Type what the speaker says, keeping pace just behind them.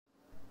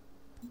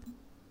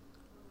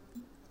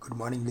Good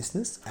morning,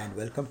 listeners, and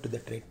welcome to the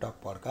Trade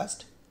Talk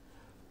podcast.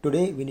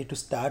 Today, we need to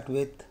start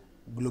with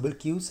global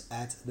cues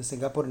as the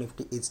Singapore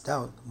Nifty is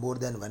down more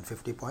than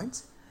 150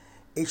 points.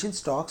 Asian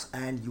stocks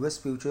and US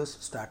futures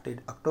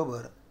started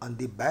October on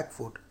the back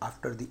foot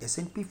after the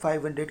S&P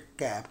 500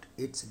 capped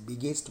its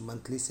biggest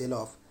monthly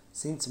sell-off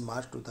since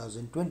March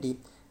 2020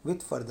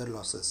 with further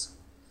losses.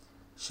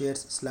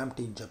 Shares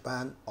slumped in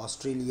Japan,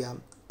 Australia,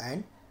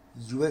 and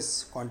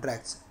US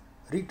contracts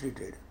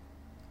retreated.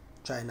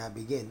 China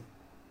began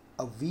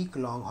a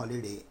week-long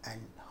holiday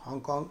and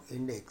Hong Kong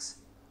index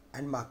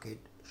and market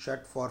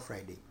shut for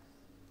Friday.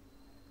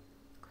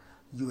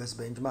 US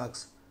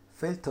benchmarks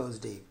fell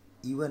Thursday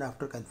even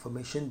after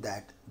confirmation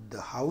that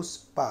the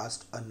House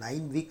passed a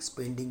 9-week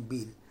spending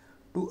bill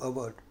to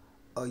avert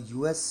a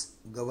US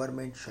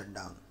government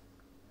shutdown.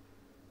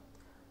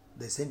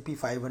 The S&P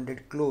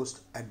 500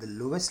 closed at the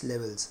lowest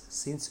levels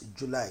since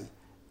July,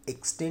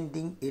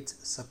 extending its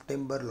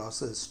September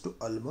losses to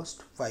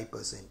almost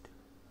 5%.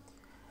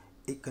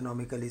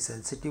 Economically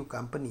sensitive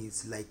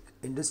companies like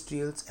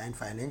industrials and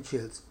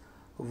financials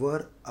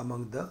were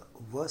among the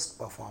worst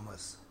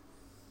performers.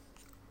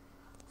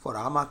 For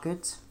our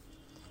markets,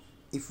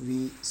 if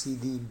we see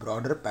the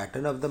broader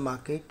pattern of the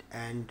market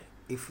and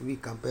if we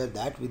compare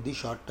that with the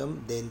short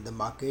term, then the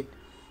market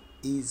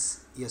is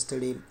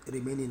yesterday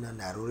remained in a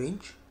narrow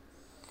range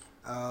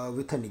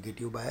with a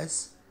negative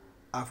bias.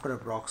 After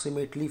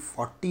approximately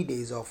 40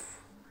 days of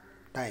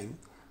time,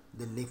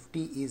 the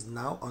Nifty is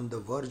now on the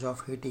verge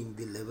of hitting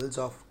the levels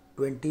of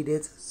 20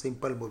 days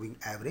simple moving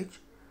average.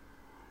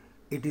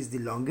 It is the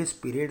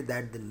longest period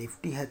that the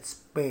Nifty has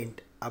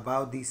spent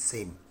above the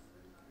same,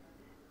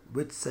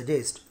 which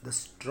suggests the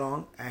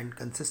strong and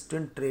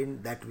consistent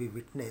trend that we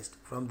witnessed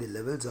from the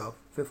levels of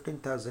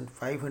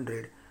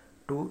 15,500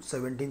 to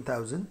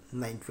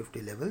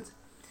 17,950 levels.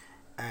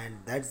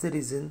 And that's the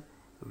reason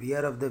we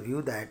are of the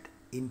view that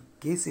in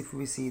case if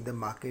we see the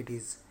market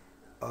is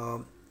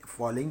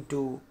falling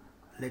to,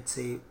 let's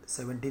say,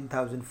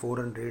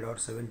 17,400 or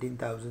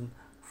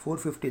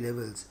 17,450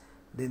 levels,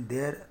 then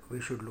there we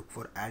should look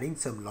for adding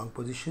some long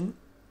position,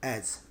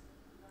 as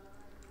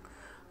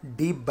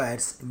deep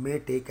buyers may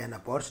take an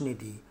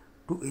opportunity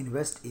to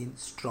invest in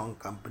strong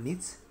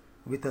companies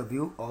with a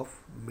view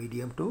of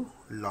medium to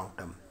long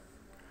term.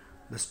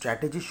 The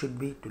strategy should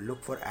be to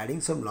look for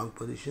adding some long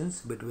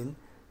positions between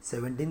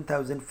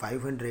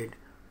 17,500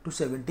 to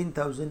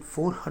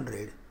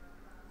 17,400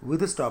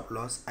 with a stop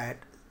loss at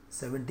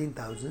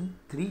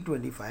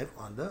 17,325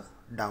 on the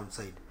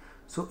downside.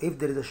 So if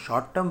there is a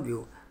short term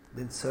view,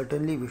 then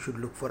certainly we should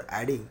look for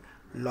adding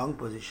long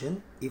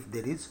position if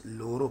there is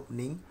lower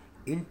opening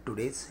in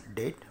today's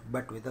date,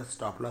 but with a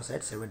stop loss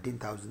at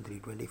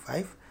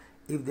 17,325.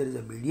 If there is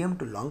a medium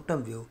to long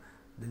term view,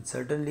 then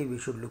certainly we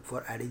should look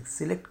for adding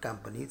select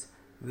companies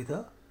with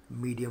a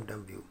medium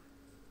term view.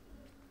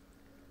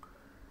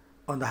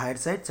 On the higher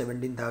side,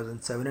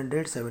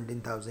 17,700,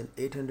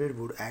 17,800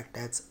 would act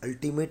as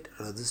ultimate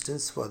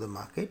resistance for the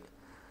market.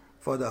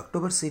 For the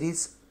October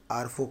series,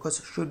 our focus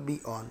should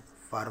be on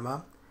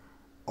pharma,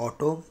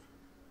 auto,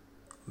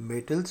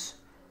 metals,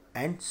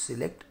 and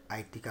select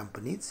IT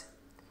companies.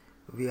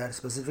 We are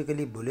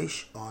specifically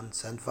bullish on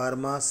Sun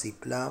Pharma,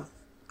 Cipla,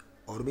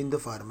 Aurobindo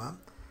Pharma.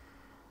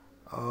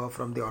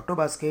 From the auto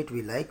basket,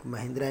 we like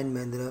Mahindra and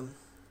Mahindra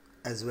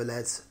as well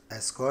as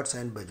Escorts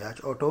and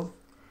Bajaj Auto.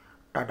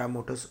 Tata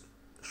Motors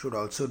should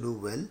also do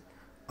well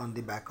on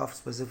the back of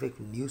specific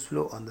news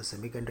flow on the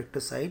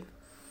semiconductor side.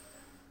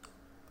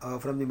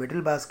 From the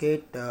metal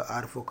basket,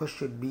 our focus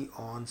should be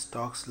on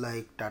stocks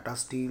like Tata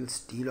Steel,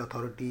 Steel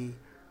Authority,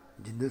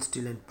 Jindal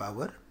Steel and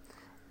Power.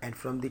 And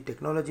from the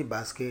technology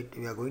basket,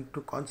 we are going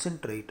to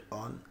concentrate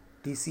on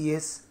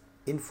TCS,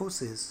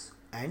 Infosys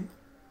and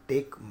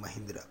Tech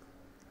Mahindra.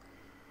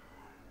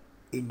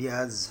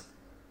 India's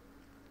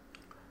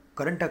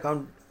current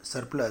account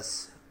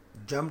surplus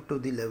jumped to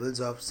the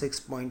levels of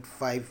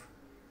 6.5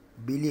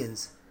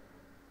 billions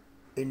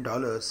in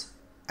dollars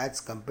as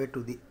compared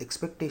to the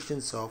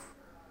expectations of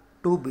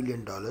 $2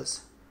 billion,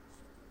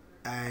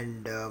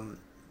 and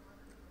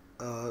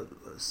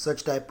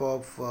such type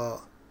of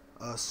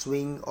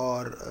swing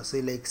or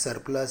say like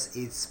surplus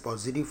is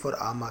positive for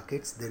our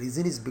markets. The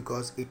reason is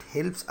because it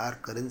helps our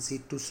currency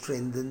to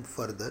strengthen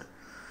further,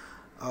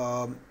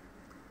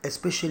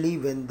 especially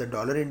when the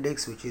dollar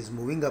index, which is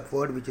moving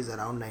upward, which is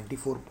around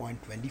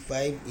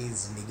 94.25,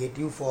 is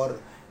negative for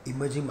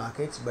emerging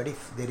markets. But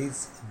if there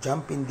is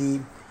jump in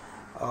the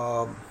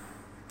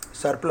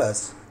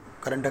surplus,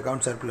 current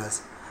account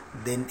surplus,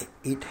 then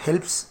it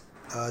helps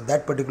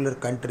that particular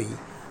country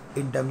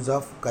in terms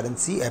of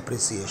currency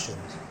appreciation.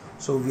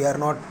 So we are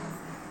not,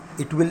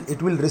 it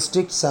will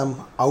restrict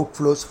some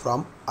outflows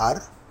from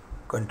our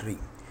country.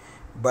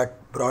 But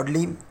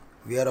broadly,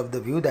 we are of the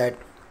view that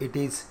it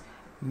is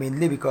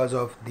mainly because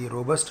of the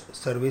robust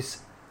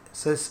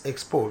services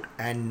export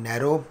and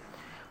narrow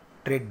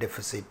trade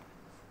deficit.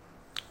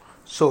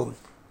 So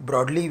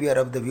broadly, we are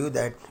of the view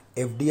that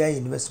FDI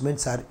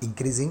investments are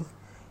increasing.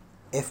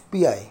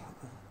 FPI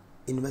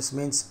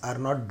investments are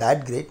not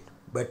that great,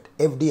 but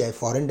FDI,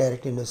 foreign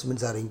direct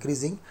investments, are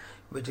increasing,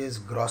 which is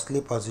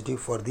grossly positive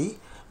for the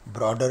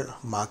broader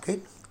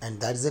market, and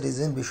that's the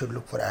reason we should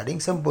look for adding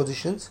some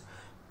positions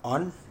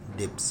on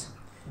dips,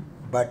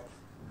 but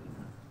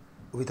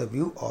with a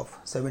view of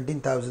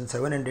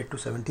 17,700 to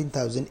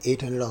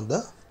 17,800 on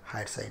the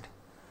higher side.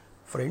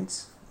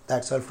 Friends,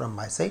 that's all from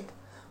my side.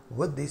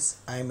 With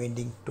this, I am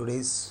ending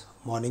today's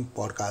morning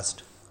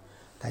podcast.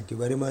 Thank you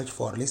very much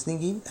for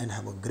listening in, and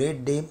have a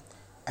great day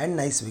and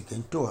nice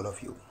weekend to all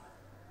of you.